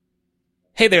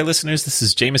Hey there, listeners. This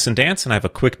is Jamison Dance, and I have a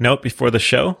quick note before the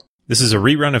show. This is a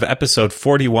rerun of episode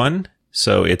 41,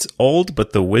 so it's old,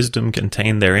 but the wisdom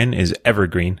contained therein is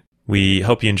evergreen. We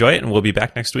hope you enjoy it, and we'll be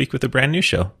back next week with a brand new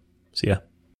show. See ya.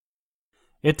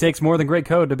 It takes more than great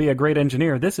code to be a great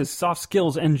engineer. This is Soft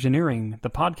Skills Engineering,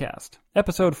 the podcast,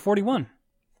 episode 41.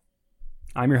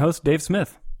 I'm your host, Dave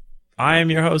Smith. I am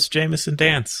your host, Jamison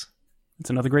Dance. It's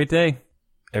another great day.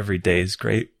 Every day is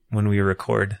great when we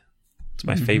record. It's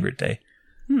my favorite day.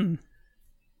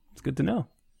 It's good to know.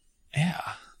 Yeah.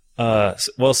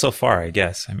 Well, so far, I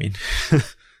guess. I mean,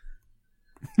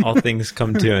 all things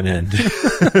come to an end.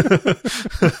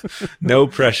 No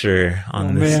pressure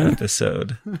on this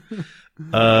episode.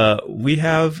 We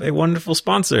have a wonderful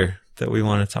sponsor that we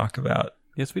want to talk about.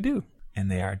 Yes, we do.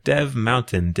 And they are Dev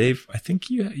Mountain. Dave, I think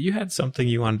you had something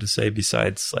you wanted to say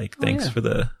besides, like, thanks for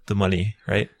the money,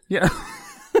 right? Yeah.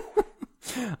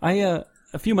 A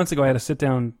few months ago, I had a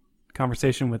sit-down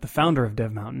conversation with the founder of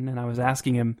Dev Mountain, and I was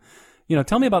asking him,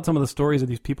 tell me about some of the stories of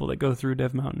these people that go through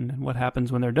Dev Mountain and what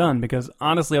happens when they're done, because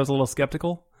honestly, I was a little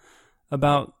skeptical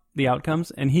about the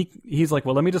outcomes, and he's like,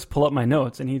 well, let me just pull up my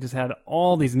notes, and he just had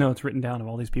all these notes written down of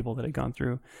all these people that had gone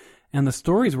through, and the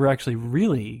stories were actually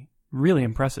really, really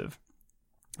impressive.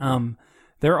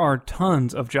 There are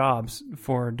tons of jobs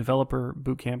for developer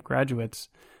bootcamp graduates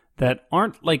that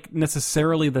aren't like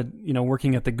necessarily the,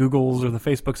 working at the Googles or the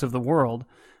Facebooks of the world,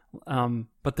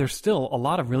 but there's still a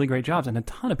lot of really great jobs, and a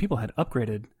ton of people had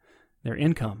upgraded their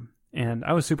income, and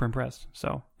I was super impressed.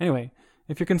 So anyway,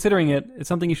 if you're considering it, it's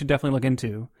something you should definitely look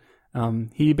into.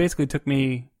 He basically took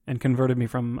me and converted me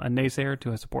from a naysayer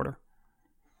to a supporter.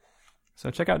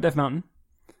 So check out Dev Mountain.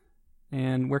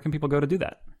 And where can people go to do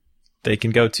that? They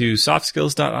can go to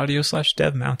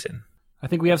softskills.audio/devmountain. I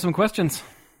think we have some questions.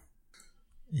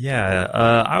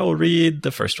 Yeah, I will read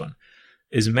the first one.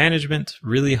 Is management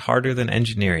really harder than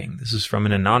engineering? This is from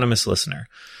an anonymous listener.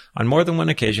 On more than one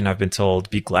occasion, I've been told,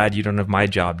 be glad you don't have my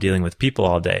job dealing with people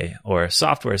all day. Or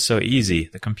software is so easy.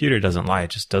 The computer doesn't lie.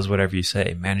 It just does whatever you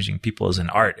say. Managing people is an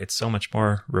art. It's so much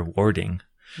more rewarding.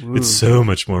 Ooh. It's so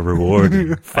much more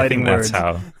rewarding. I think that's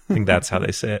how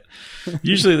they say it.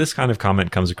 Usually this kind of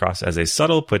comment comes across as a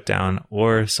subtle put down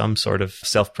or some sort of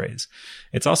self-praise.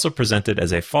 It's also presented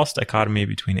as a false dichotomy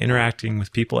between interacting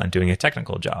with people and doing a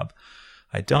technical job.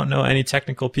 I don't know any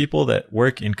technical people that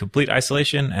work in complete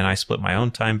isolation, and I split my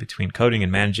own time between coding and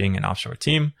managing an offshore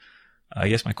team. I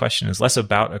guess my question is less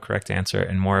about a correct answer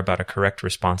and more about a correct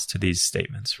response to these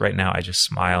statements. Right now, I just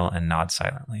smile and nod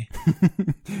silently.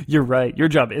 You're right. Your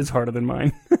job is harder than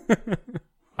mine.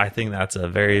 I think that's a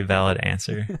very valid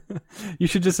answer. You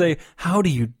should just say, how do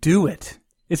you do it?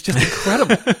 It's just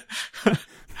incredible.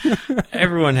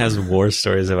 Everyone has war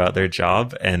stories about their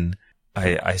job, and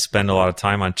I spend a lot of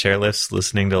time on chairlifts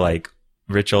listening to like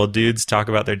rich old dudes talk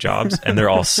about their jobs, and they're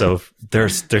all they're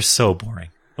so boring.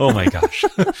 Oh my gosh.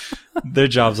 Their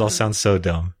jobs all sound so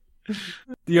dumb. Do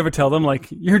you ever tell them like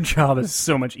your job is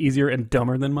so much easier and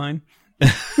dumber than mine?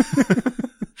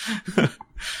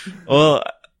 Well,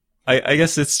 I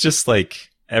guess it's just like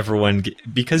everyone,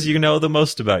 because you know the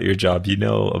most about your job, you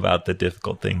know about the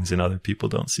difficult things and other people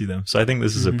don't see them. So I think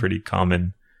this is a pretty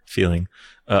common feeling.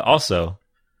 Also,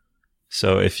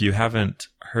 so if you haven't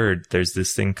heard, there's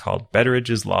this thing called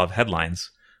Betteridge's Law of Headlines,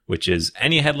 which is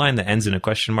any headline that ends in a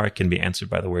question mark can be answered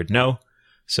by the word no.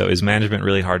 So is management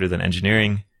really harder than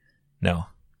engineering? No,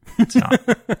 it's not,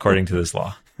 according to this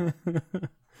law.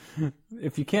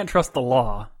 If you can't trust the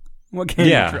law, what can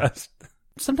you trust?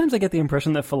 Sometimes I get the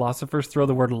impression that philosophers throw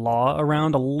the word law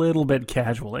around a little bit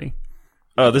casually.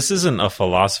 Oh, this isn't a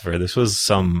philosopher. This was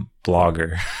some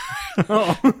blogger.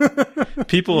 Oh.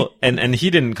 People, and he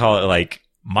didn't call it like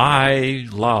my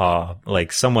law,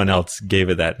 like someone else gave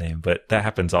it that name, but that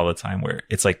happens all the time where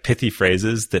it's like pithy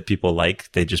phrases that people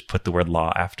like. They just put the word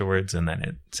law afterwards and then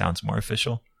it sounds more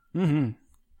official. Mm-hmm.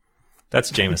 That's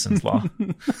Jamison's law.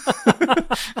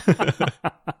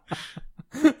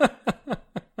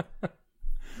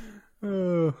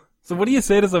 So what do you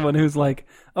say to someone who's like,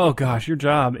 oh gosh, your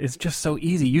job is just so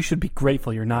easy. You should be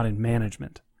grateful you're not in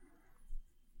management.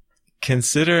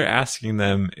 Consider asking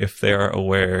them if they are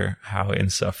aware how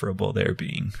insufferable they're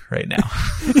being right now.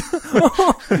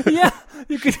 Yeah,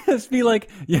 you could just be like,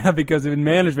 yeah, because in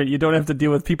management, you don't have to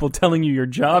deal with people telling you your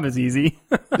job is easy.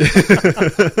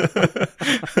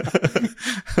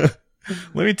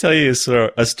 Let me tell you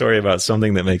a story about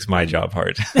something that makes my job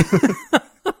hard.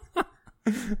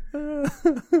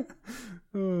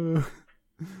 Oh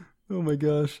my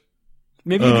gosh.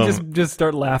 Maybe you can just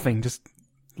start laughing. Just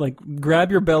like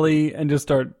grab your belly and just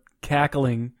start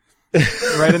cackling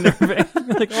right in their face.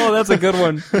 Like, oh, that's a good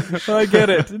one. I get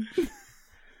it.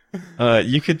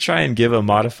 You could try and give a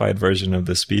modified version of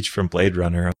the speech from Blade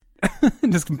Runner.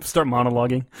 Just start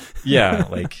monologuing. Yeah,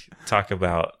 like talk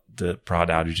about the prod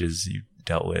outages you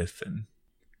dealt with and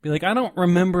be like, I don't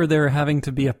remember there having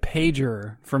to be a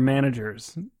pager for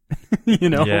managers. You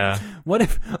know? Yeah. What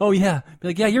if, oh yeah, be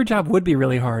like, yeah, your job would be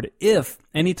really hard if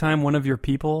anytime one of your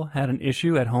people had an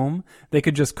issue at home, they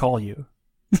could just call you.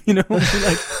 You know,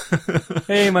 like,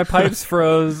 hey, my pipes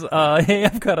froze. Hey,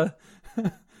 I've got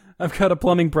a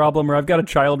plumbing problem, or I've got a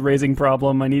child raising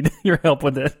problem. I need your help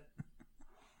with it.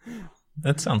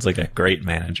 That sounds like a great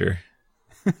manager.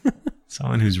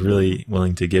 Someone who's really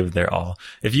willing to give their all.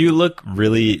 If you look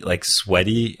really like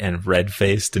sweaty and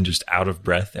red-faced and just out of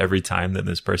breath every time that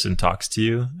this person talks to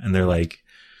you, and they're like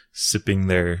sipping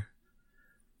their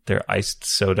iced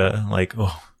soda, like,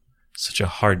 oh, such a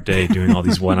hard day doing all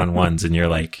these one-on-ones, and you're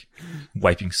like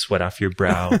wiping sweat off your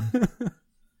brow.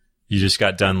 You just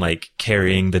got done like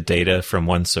carrying the data from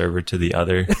one server to the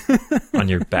other on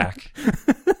your back.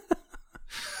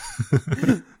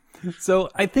 So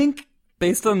I think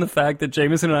based on the fact that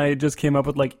Jamison and I just came up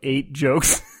with like 8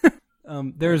 jokes,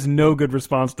 there's no good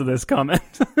response to this comment,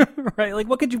 right? Like,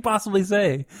 what could you possibly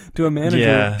say to a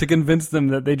manager to convince them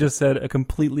that they just said a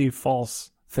completely false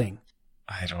thing?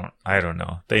 I don't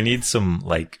know. They need some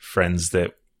like friends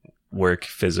that work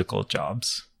physical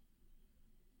jobs.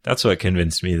 That's what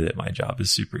convinced me that my job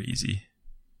is super easy.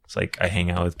 It's like I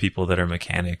hang out with people that are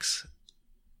mechanics,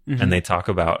 and they talk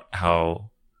about how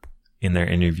in their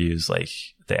interviews, like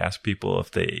they ask people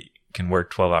if they can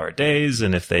work 12-hour days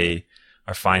and if they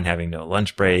are fine having no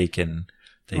lunch break, and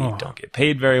they don't get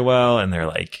paid very well, and they're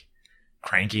like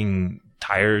cranking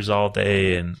tires all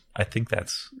day. And I think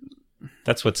that's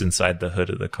what's inside the hood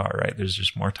of the car, right? There's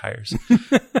just more tires.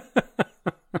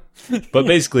 But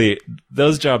basically,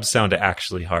 those jobs sound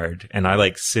actually hard. And I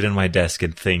like sit in my desk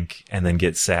and think, and then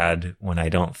get sad when I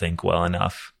don't think well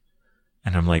enough.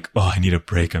 And I'm like, oh, I need a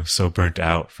break. I'm so burnt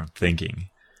out from thinking.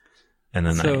 And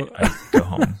then I go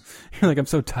home. You're like, I'm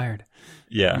so tired.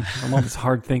 Yeah. I'm all this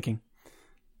hard thinking.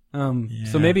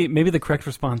 So maybe the correct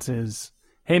response is,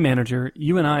 hey, manager,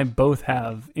 you and I both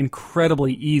have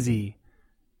incredibly easy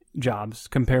jobs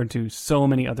compared to so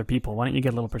many other people. Why don't you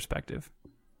get a little perspective?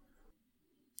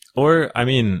 Or, I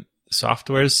mean,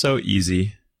 software is so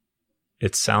easy.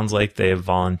 It sounds like they have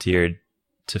volunteered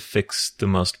to fix the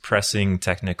most pressing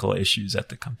technical issues at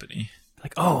the company.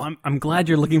 Like, oh, I'm glad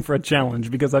you're looking for a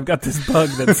challenge because I've got this bug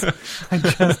that's,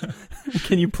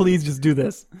 can you please just do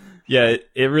this? Yeah,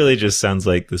 it really just sounds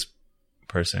like this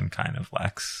person kind of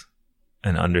lacks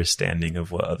an understanding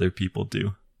of what other people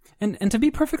do. And to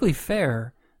be perfectly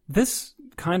fair, this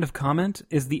kind of comment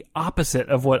is the opposite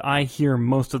of what I hear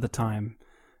most of the time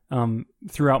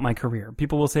throughout my career.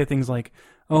 People will say things like,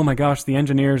 oh my gosh, the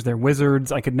engineers, they're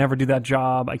wizards. I could never do that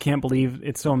job. I can't believe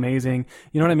it's so amazing.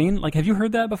 You know what I mean? Like, have you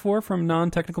heard that before from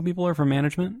non-technical people or from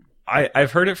management?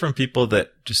 I've heard it from people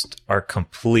that just are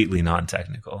completely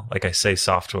non-technical. Like I say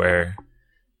software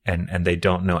and they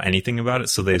don't know anything about it.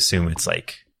 So they assume it's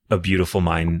like a beautiful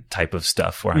mind type of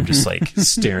stuff where I'm just like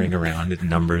staring around and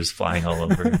numbers flying all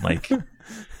over. And like,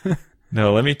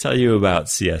 no, let me tell you about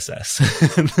CSS.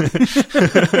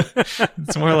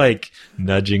 It's more like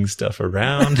nudging stuff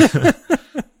around.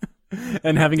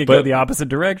 And having it go the opposite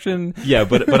direction. Yeah,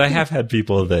 but I have had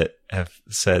people that have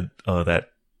said, oh, that's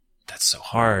so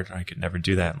hard. I could never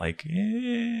do that. Like,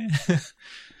 you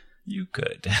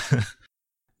could.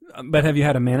 But have you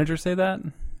had a manager say that?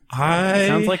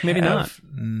 Sounds like maybe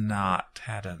not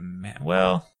had a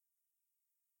well,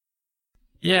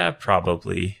 yeah,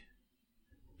 probably.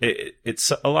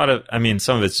 It's a lot of, I mean,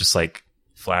 some of it's just like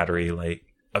flattery, like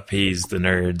appease the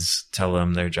nerds, tell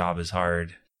them their job is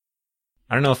hard.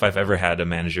 I don't know if I've ever had a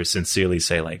manager sincerely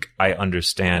say like, I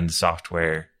understand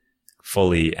software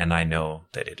fully and I know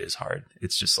that it is hard.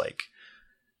 It's just like,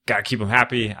 gotta keep them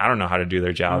happy. I don't know how to do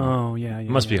their job. Oh, yeah.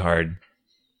 It must be hard.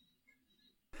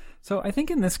 So I think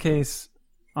in this case,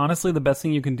 honestly, the best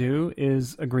thing you can do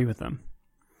is agree with them.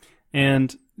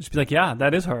 And just be like, yeah,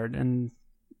 that is hard. And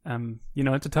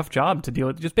it's a tough job to deal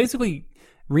with. Just basically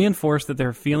reinforce that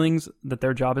their feelings that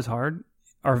their job is hard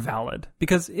are valid,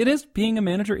 because it is, being a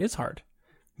manager is hard.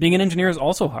 Being an engineer is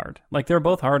also hard. Like, they're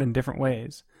both hard in different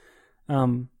ways.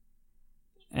 And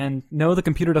no, the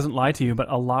computer doesn't lie to you,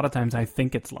 but a lot of times I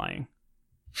think it's lying.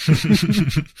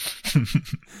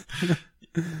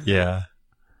 Yeah.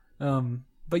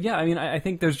 But yeah, I mean, I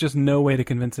think there's just no way to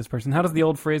convince this person. How does the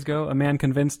old phrase go? A man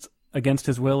convinced against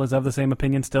his will is of the same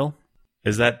opinion still?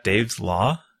 Is that Dave's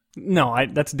law? No,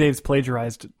 that's Dave's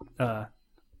plagiarized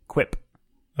quip.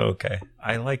 Okay.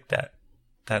 I like that.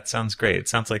 That sounds great. It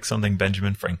sounds like something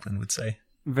Benjamin Franklin would say.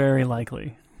 Very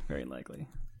likely. Very likely.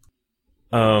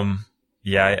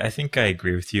 Yeah, I think I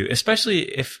agree with you, especially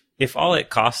if all it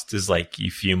costs is like you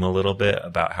fume a little bit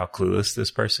about how clueless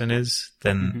this person is,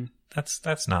 then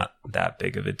that's not that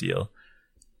big of a deal.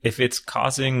 If it's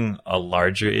causing a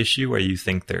larger issue where you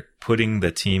think they're putting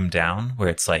the team down, where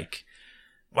it's like,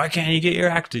 why can't you get your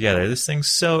act together? This thing's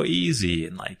so easy.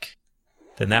 And like,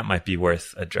 then that might be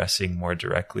worth addressing more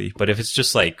directly. But if it's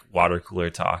just like water cooler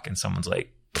talk and someone's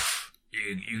like,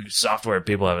 you software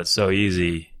people have it so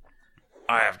easy,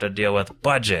 I have to deal with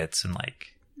budgets and like,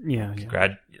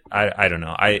 I don't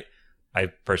know. I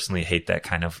personally hate that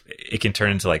kind of, it can turn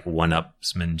into like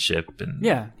one-upsmanship, and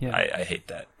I hate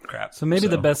that crap. So maybe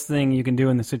the best thing you can do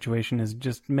in this situation is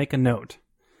just make a note.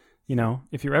 You know,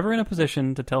 if you're ever in a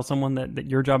position to tell someone that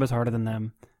your job is harder than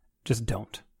them, just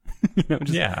don't.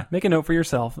 Make a note for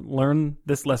yourself. Learn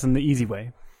this lesson the easy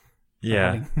way.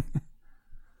 Yeah.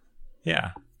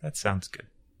 Yeah, that sounds good.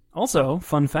 Also,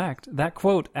 fun fact, that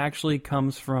quote actually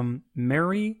comes from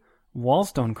Mary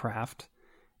Wollstonecraft,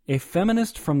 a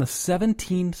feminist from the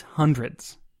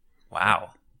 1700s.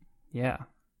 Wow. Yeah.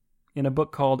 In a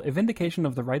book called A Vindication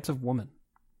of the Rights of Woman.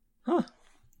 Huh.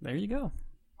 There you go.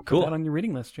 Cool. Put that on your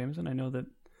reading list, Jameson. I know that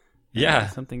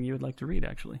that's something you would like to read,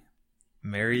 actually.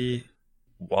 Mary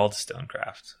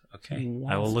Wollstonecraft. Okay.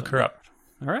 I will look her up.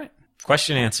 All right.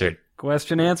 Question answered.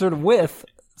 Question answered with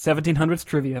 1700s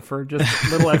trivia for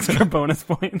just little extra bonus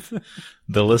points.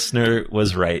 The listener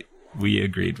was right. We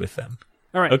agreed with them.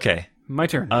 All right. Okay. My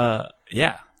turn.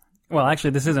 Yeah. Well,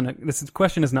 actually, this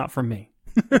question is not from me.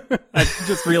 I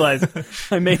just realized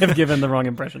I may have given the wrong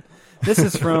impression. This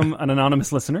is from an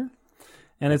anonymous listener,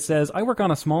 and it says, I work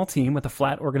on a small team with a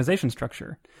flat organization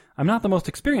structure. I'm not the most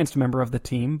experienced member of the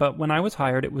team, but when I was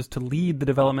hired, it was to lead the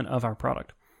development of our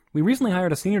product. We recently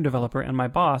hired a senior developer, and my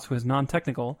boss, who is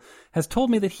non-technical, has told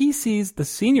me that he sees the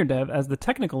senior dev as the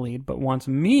technical lead, but wants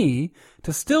me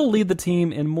to still lead the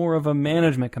team in more of a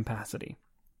management capacity.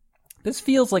 This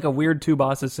feels like a weird two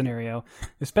bosses scenario,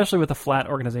 especially with a flat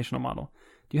organizational model.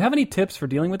 Do you have any tips for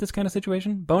dealing with this kind of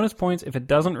situation? Bonus points if it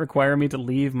doesn't require me to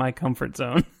leave my comfort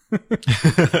zone.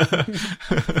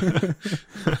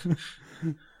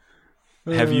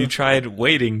 Have you tried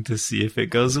waiting to see if it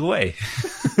goes away?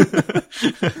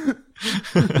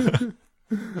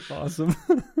 Awesome.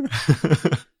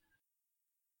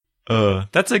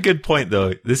 That's a good point,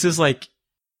 though. This is like,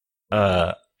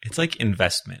 it's like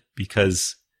investment,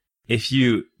 because if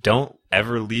you don't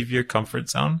ever leave your comfort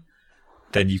zone,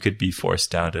 then you could be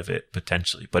forced out of it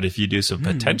potentially. But if you do some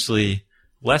potentially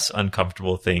less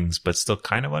uncomfortable things, but still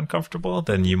kind of uncomfortable,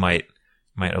 then you might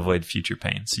avoid future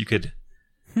pain. So you could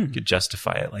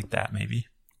justify it like that, maybe.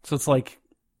 So it's like,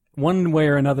 one way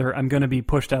or another, I'm going to be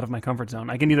pushed out of my comfort zone.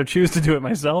 I can either choose to do it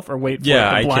myself or wait for it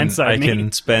to blindside me. I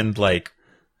can spend like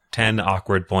 10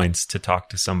 awkward points to talk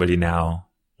to somebody now,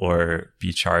 or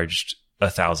be charged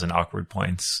 1,000 awkward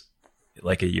points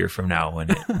like a year from now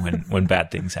when bad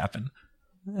things happen.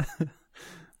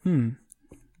 And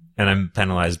I'm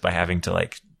penalized by having to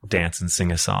like dance and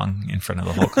sing a song in front of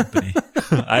the whole company.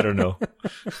 I don't know.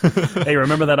 Hey,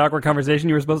 remember that awkward conversation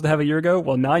you were supposed to have a year ago?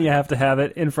 Well, now you have to have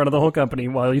it in front of the whole company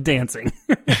while you're dancing.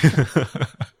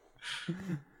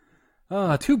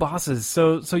 Two bosses.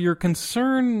 So your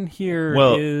concern here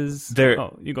is...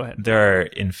 you go ahead. There are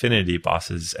infinity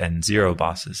bosses and zero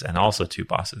bosses, and also two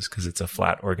bosses, because it's a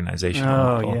flat organization.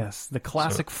 Oh, yes. The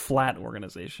classic flat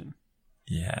organization.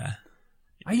 Yeah.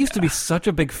 I used to be such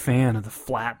a big fan of the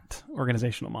flat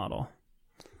organizational model.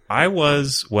 I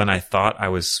was, when I thought I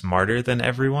was smarter than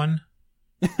everyone,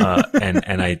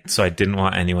 and I didn't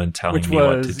want anyone telling me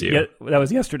what to do. That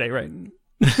was yesterday, right?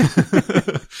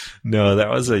 No, that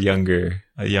was a younger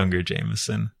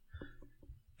Jamison.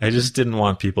 I just didn't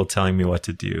want people telling me what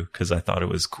to do, because I thought it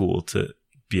was cool to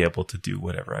be able to do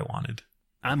whatever I wanted.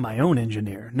 I'm my own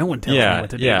engineer. No one tells me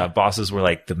what to do. Yeah, bosses were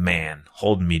like the man,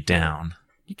 holding me down.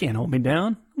 You can't hold me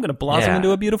down. I'm going to blossom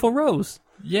into a beautiful rose.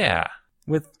 Yeah.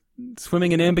 With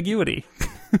swimming in ambiguity.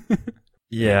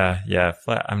 Yeah.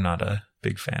 Flat. I'm not a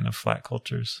big fan of flat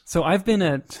cultures. So I've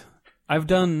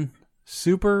done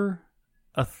super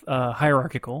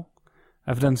hierarchical.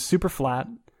 I've done super flat.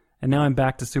 And now I'm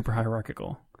back to super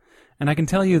hierarchical. And I can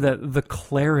tell you that the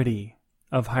clarity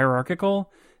of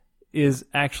hierarchical is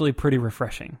actually pretty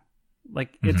refreshing.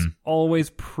 Like, it's always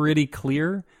pretty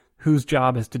clear whose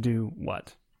job is to do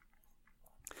what.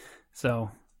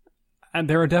 So, and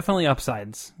there are definitely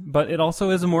upsides, but it also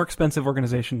is a more expensive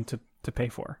organization to pay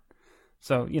for.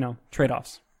 So,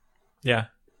 trade-offs. Yeah.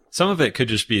 Some of it could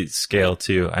just be scale,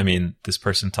 too. I mean, this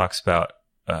person talks about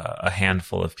a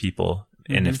handful of people,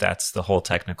 and if that's the whole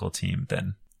technical team,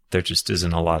 then there just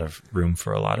isn't a lot of room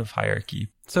for a lot of hierarchy.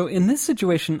 So in this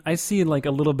situation, I see like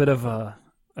a little bit of a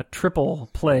a triple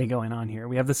play going on here.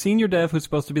 We have the senior dev who's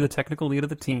supposed to be the technical lead of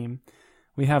the team.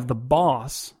 We have the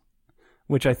boss,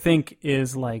 which I think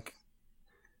is like...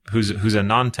 Who's a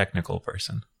non-technical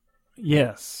person.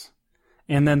 Yes.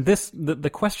 And then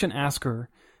the question asker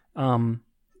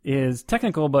is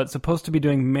technical, but supposed to be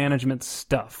doing management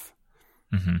stuff.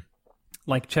 Mm-hmm.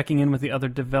 Like checking in with the other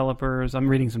developers. I'm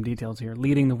reading some details here.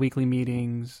 Leading the weekly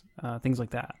meetings, things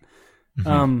like that.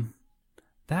 Mm-hmm.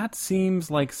 That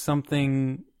seems like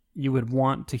something you would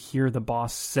want to hear the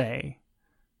boss say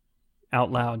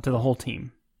out loud to the whole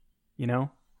team. You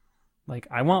know? Like,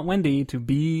 I want Wendy to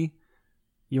be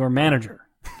your manager.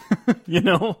 You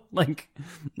know? Like,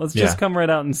 let's just come right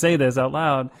out and say this out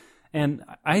loud. And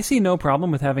I see no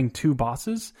problem with having two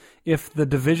bosses if the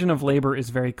division of labor is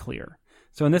very clear.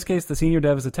 So in this case, the senior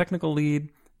dev is a technical lead.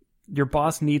 Your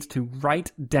boss needs to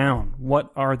write down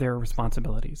what are their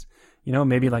responsibilities. You know,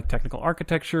 maybe like technical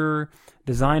architecture,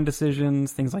 design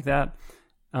decisions, things like that.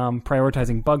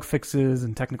 Prioritizing bug fixes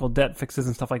and technical debt fixes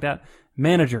and stuff like that.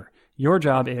 Manager, your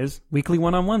job is weekly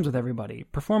one-on-ones with everybody,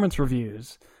 performance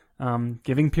reviews,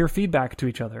 giving peer feedback to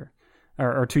each other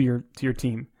or to your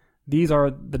team. These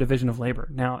are the division of labor.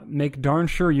 Now, make darn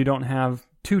sure you don't have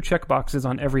two checkboxes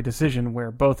on every decision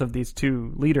where both of these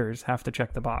two leaders have to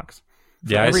check the box.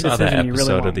 For every I saw that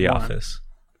episode of The Office.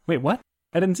 Wait, what?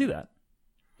 I didn't see that.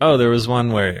 Oh, there was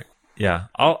one where,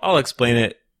 I'll explain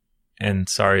it. And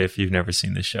sorry if you've never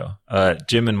seen the show.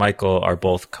 Jim and Michael are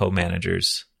both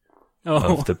co-managers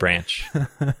of the branch,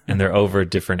 and they're over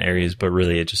different areas. But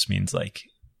really, it just means like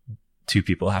two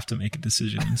people have to make a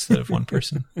decision instead of one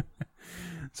person.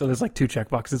 So there's like two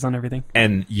checkboxes on everything.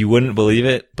 And you wouldn't believe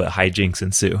it, but hijinks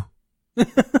ensue.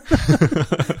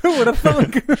 Who would have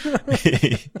thunk?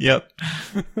 Yep.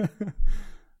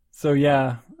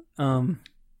 So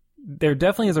there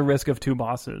definitely is a risk of two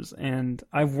bosses. And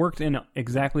I've worked in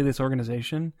exactly this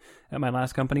organization at my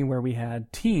last company where we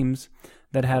had teams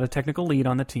that had a technical lead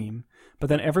on the team, but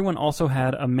then everyone also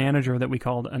had a manager that we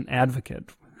called an advocate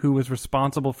who was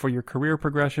responsible for your career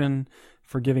progression,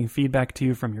 for giving feedback to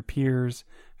you from your peers,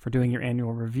 for doing your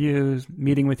annual reviews,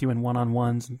 meeting with you in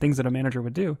one-on-ones, and things that a manager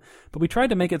would do. But we tried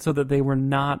to make it so that they were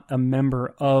not a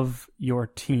member of your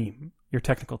team, your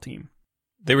technical team.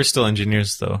 They were still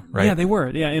engineers, though, right? Yeah, they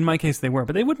were. Yeah, in my case, they were.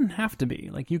 But they wouldn't have to be.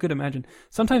 Like, you could imagine.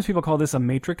 Sometimes people call this a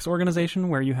matrix organization,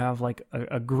 where you have, like,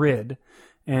 a grid,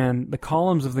 and the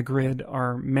columns of the grid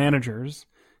are managers,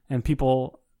 and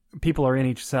people are in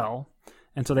each cell.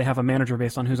 And so they have a manager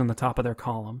based on who's on the top of their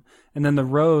column. And then the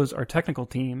rows are technical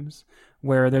teams,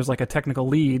 where there's, like, a technical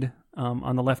lead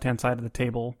on the left-hand side of the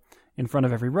table in front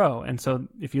of every row. And so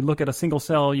if you look at a single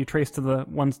cell, you trace to the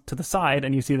ones to the side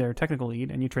and you see their technical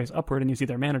lead, and you trace upward and you see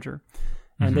their manager.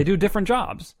 And they do different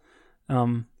jobs.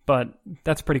 But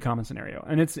that's a pretty common scenario.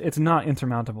 And it's not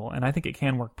insurmountable, and I think it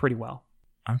can work pretty well.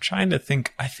 I'm trying to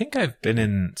think. I think I've been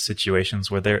in situations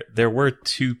where there were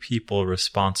two people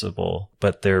responsible,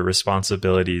 but their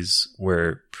responsibilities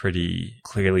were pretty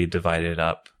clearly divided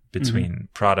up between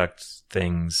product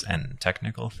things and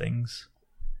technical things.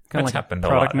 Kind of like a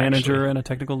product manager and a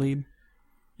technical lead.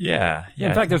 Yeah.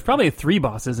 In fact, there's probably three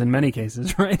bosses in many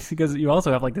cases, right? Because you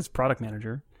also have like this product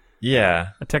manager.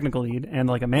 Yeah. A technical lead and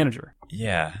like a manager.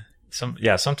 Yeah.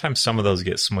 Sometimes some of those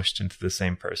get smushed into the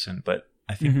same person, but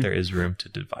I think there is room to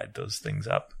divide those things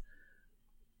up.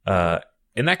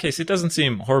 In that case, it doesn't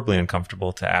seem horribly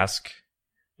uncomfortable to ask,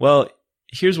 well,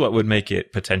 here's what would make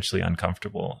it potentially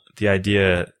uncomfortable. The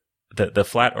idea that the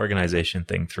flat organization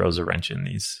thing throws a wrench in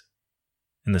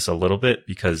this a little bit,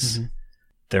 because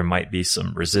there might be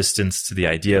some resistance to the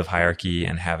idea of hierarchy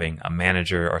and having a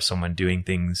manager or someone doing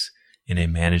things in a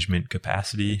management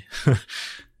capacity.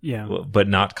 Yeah. But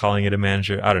not calling it a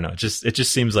manager. I don't know. It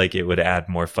just seems like it would add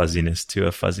more fuzziness to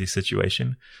a fuzzy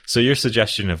situation. So your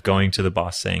suggestion of going to the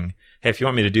boss saying, hey, if you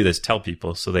want me to do this, tell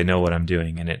people so they know what I'm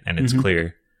doing and it's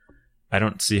clear. I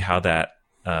don't see how that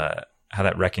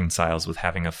reconciles with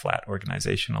having a flat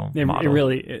organizational model.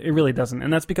 It really doesn't.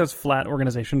 And that's because flat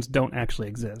organizations don't actually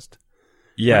exist.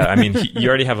 Yeah, I mean, you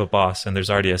already have a boss and there's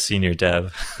already a senior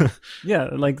dev. Yeah,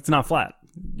 like it's not flat.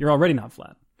 You're already not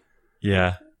flat.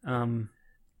 Yeah.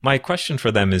 My question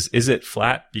for them is it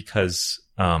flat because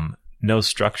no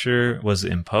structure was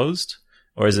imposed?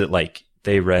 Or is it like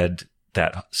they read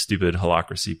that stupid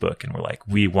holacracy book and were like,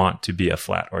 we want to be a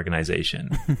flat organization?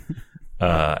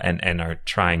 And are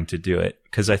trying to do it,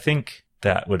 because I think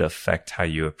that would affect how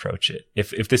you approach it.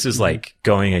 If this is like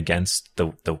going against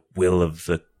the will of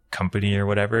the company or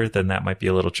whatever, then that might be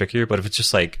a little trickier. But if it's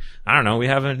just like, I don't know, we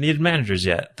haven't needed managers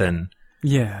yet, then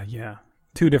yeah,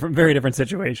 Two very different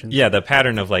situations. Yeah, the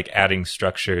pattern of like adding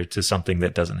structure to something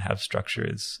that doesn't have structure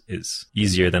is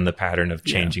easier than the pattern of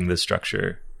changing the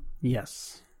structure.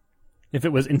 Yes. If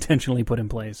it was intentionally put in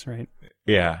place, right?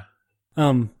 Yeah.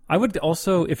 I would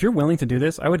also, if you're willing to do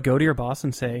this, I would go to your boss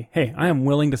and say, hey, I am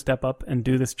willing to step up and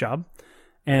do this job.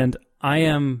 And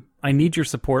I need your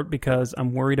support because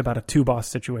I'm worried about a 2-boss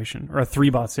situation or a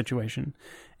 3-boss situation.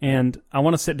 And I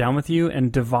want to sit down with you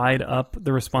and divide up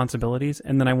the responsibilities.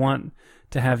 And then I want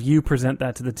to have you present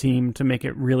that to the team to make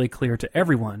it really clear to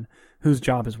everyone whose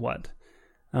job is what.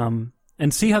 And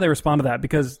see how they respond to that,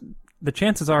 because the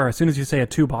chances are, as soon as you say a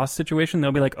 2-boss situation,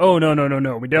 they'll be like, oh,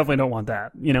 no, we definitely don't want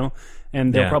that,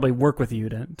 and they'll probably work with you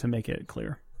to make it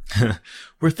clear.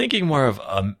 We're thinking more of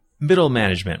a middle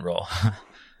management role.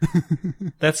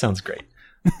 That sounds great.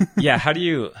 Yeah,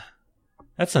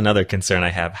 that's another concern I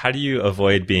have. How do you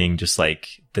avoid being just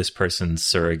like this person's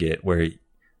surrogate, where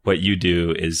what you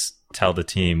do is tell the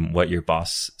team what your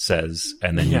boss says,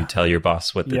 and then you tell your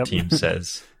boss what the team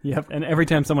says? Yep, and every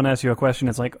time someone asks you a question,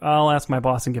 it's like, I'll ask my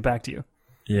boss and get back to you.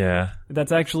 Yeah.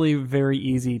 That's actually very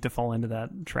easy to fall into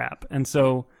that trap. And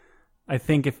so I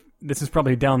think if this is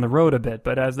probably down the road a bit,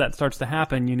 but as that starts to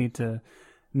happen, you need to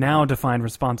now define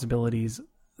responsibilities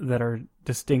that are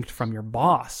distinct from your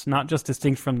boss, not just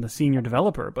distinct from the senior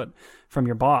developer, but from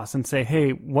your boss, and say,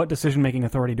 hey, what decision-making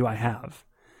authority do I have?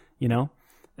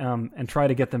 And try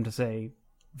to get them to say,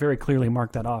 very clearly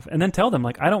mark that off. And then tell them,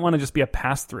 like, I don't want to just be a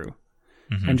pass-through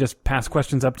and just pass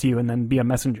questions up to you and then be a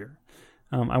messenger.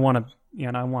 I want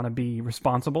to be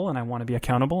responsible, and I want to be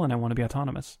accountable, and I want to be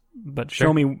autonomous. But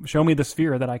show me the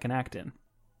sphere that I can act in.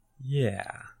 Yeah.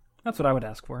 That's what I would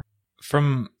ask for.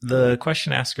 From the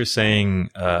question asker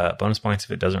saying bonus points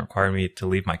if it doesn't require me to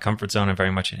leave my comfort zone, I'm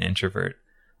very much an introvert.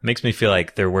 It makes me feel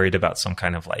like they're worried about some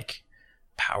kind of like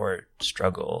power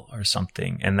struggle or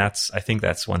something. And I think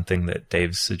that's one thing that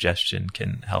Dave's suggestion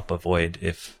can help avoid.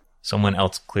 If someone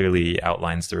else clearly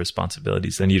outlines the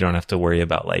responsibilities, then you don't have to worry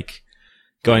about like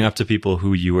going up to people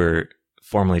who you were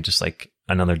formerly just like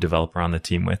another developer on the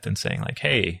team with and saying like,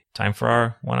 hey, time for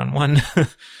our one-on-one.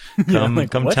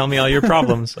 Come tell me all your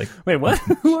problems. Like, wait, what?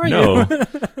 Who are you?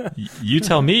 You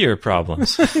tell me your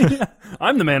problems. Yeah,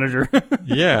 I'm the manager.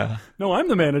 Yeah. No, I'm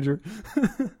the manager.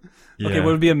 Okay,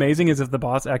 what would be amazing is if the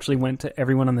boss actually went to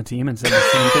everyone on the team and said the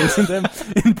same things to them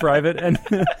in private, and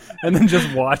then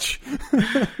just watch.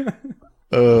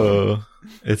 Oh,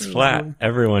 it's flat.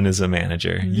 Everyone is a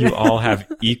manager. You all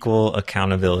have equal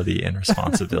accountability and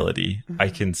responsibility. I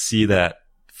can see that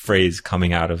phrase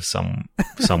coming out of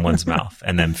someone's mouth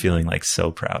and them feeling like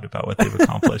so proud about what they've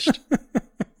accomplished.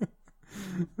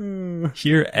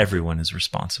 Here, everyone is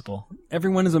responsible.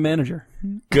 Everyone is a manager.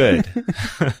 Good.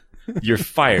 You're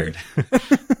fired.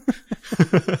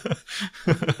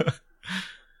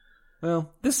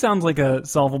 Well, this sounds like a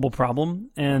solvable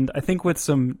problem, and I think with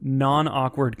some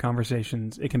non-awkward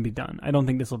conversations, it can be done. I don't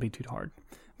think this will be too hard.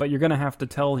 But you're going to have to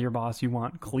tell your boss you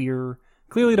want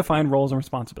clearly defined roles and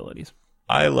responsibilities.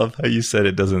 I love how you said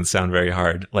it doesn't sound very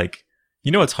hard. Like,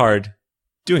 what's hard?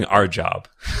 Doing our job.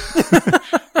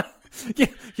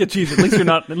 Yeah, geez, at least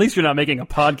you're not making a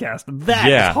podcast.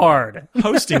 That's hard.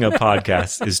 Hosting a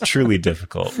podcast is truly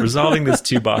difficult. Resolving this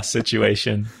 2-boss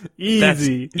situation, that's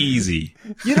easy.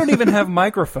 You don't even have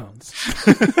microphones.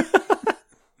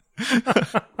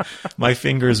 My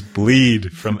fingers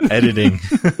bleed from editing.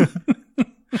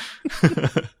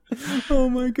 Oh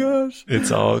my gosh.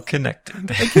 It's all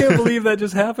connected. I can't believe that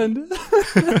just happened.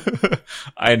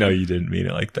 I know you didn't mean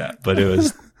it like that, but it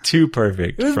was too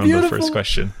perfect from beautiful. The first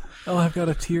question. Oh, I've got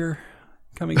a tear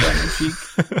coming down my cheek.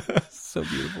 So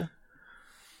beautiful.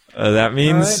 That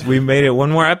means we made it one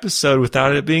more episode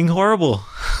without it being horrible.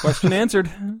 Question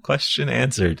answered. Question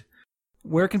answered.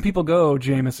 Where can people go,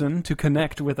 Jamison, to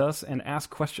connect with us and ask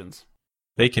questions?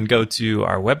 They can go to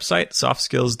our website,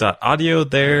 softskills.audio.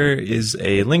 There is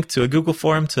a link to a Google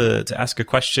form to ask a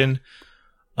question.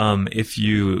 If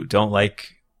you don't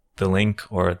like the link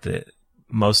or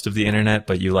most of the internet,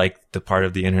 but you like the part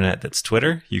of the internet that's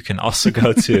Twitter, you can also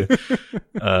go to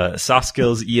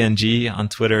SoftSkillsENG on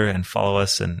Twitter and follow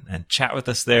us and chat with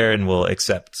us there, and we'll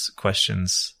accept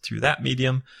questions through that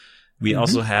medium. We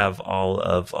also have all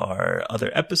of our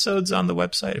other episodes on the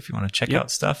website if you want to check out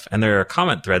stuff. And there are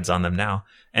comment threads on them now.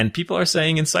 And people are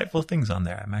saying insightful things on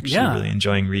there. I'm actually really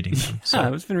enjoying reading them.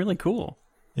 So, it's been really cool.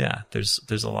 Yeah,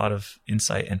 there's a lot of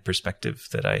insight and perspective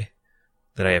that I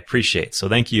appreciate. So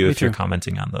thank you if you're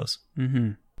commenting on those.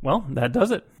 Mm-hmm. Well, that does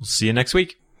it. We'll see you next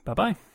week. Bye-bye.